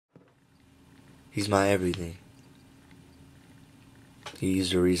He's my everything.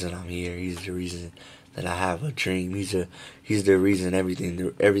 He's the reason I'm here. He's the reason that I have a dream. He's the reason everything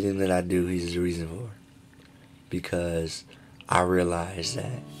that I do, he's the reason for. Because I realize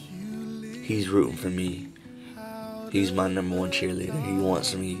that he's rooting for me. He's my number one cheerleader. He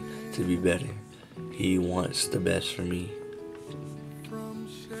wants me to be better. He wants the best for me.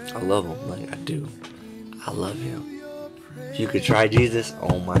 I love him like I do. I love him. If you could try Jesus,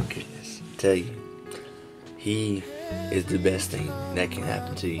 oh my goodness, I tell you, he is the best thing that can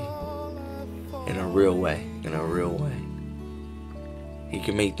happen to you. In a real way. In a real way. He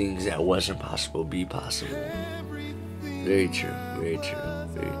can make things that wasn't possible be possible. Very true. Very true.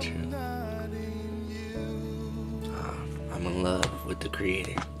 Very true. I'm in love with the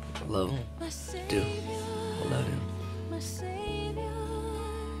Creator. I love him. I do. I love him.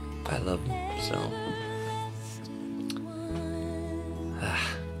 I love him. So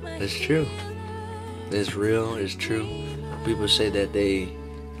it's true. It's real. It's true. People say that they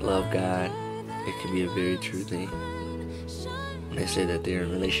love God. It can be a very true thing. When they say that they're in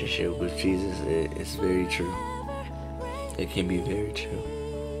a relationship with Jesus, it's very true. It can be very true.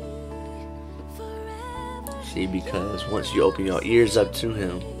 See, because once you open your ears up to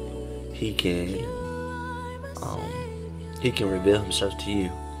him, he can reveal himself to you.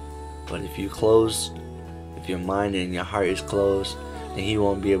 But if if your mind and your heart is closed, then he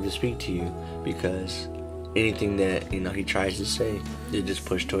won't be able to speak to you, because anything that he tries to say, they just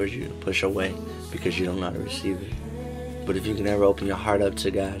push towards you, push away, because you don't know how to receive it. But if you can ever open your heart up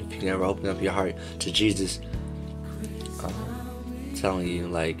to God, if you can ever open up your heart to Jesus, I'm telling you,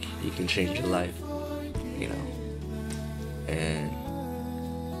 like, he can change your life, and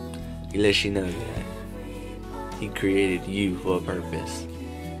he lets you know that he created you for a purpose.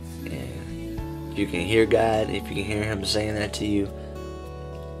 And if you can hear God, if you can hear him saying that to you,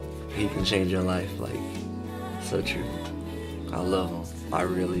 he can change your life. Like, so true. I love him. I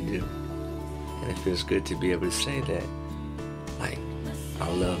really do. And it feels good to be able to say that. Like, I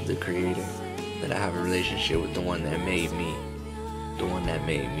love the Creator. That I have a relationship with the one that made me. The one that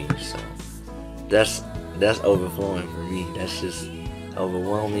made me. So that's overflowing for me. That's just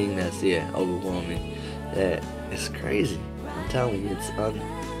overwhelming. That's overwhelming. That it's crazy. I'm telling you, it's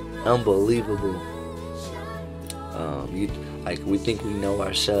unbelievable. We think we know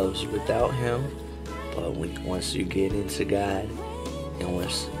ourselves without him, but once you get into God, and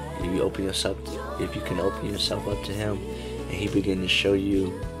once you open yourself, if you can open yourself up to him, and he begin to show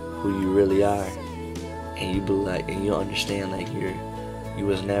you who you really are, and you understand, like, you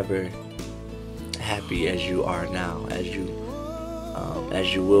was never happy as you are now, as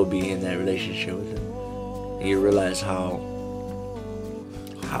you will be in that relationship with him, and you realize how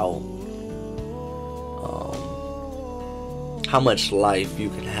much life you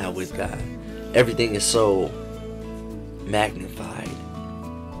can have with God. Everything is so magnified.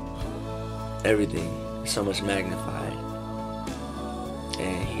 Everything is so much magnified.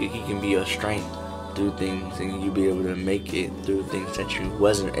 And he can be your strength through things, and you be able to make it through things that you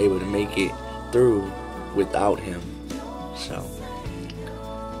wasn't able to make it through without him. So,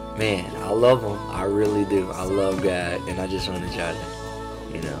 man, I love him. I really do. I love God, and I just wanted y'all to,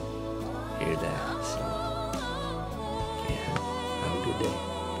 hear that. So, yeah, have a good day.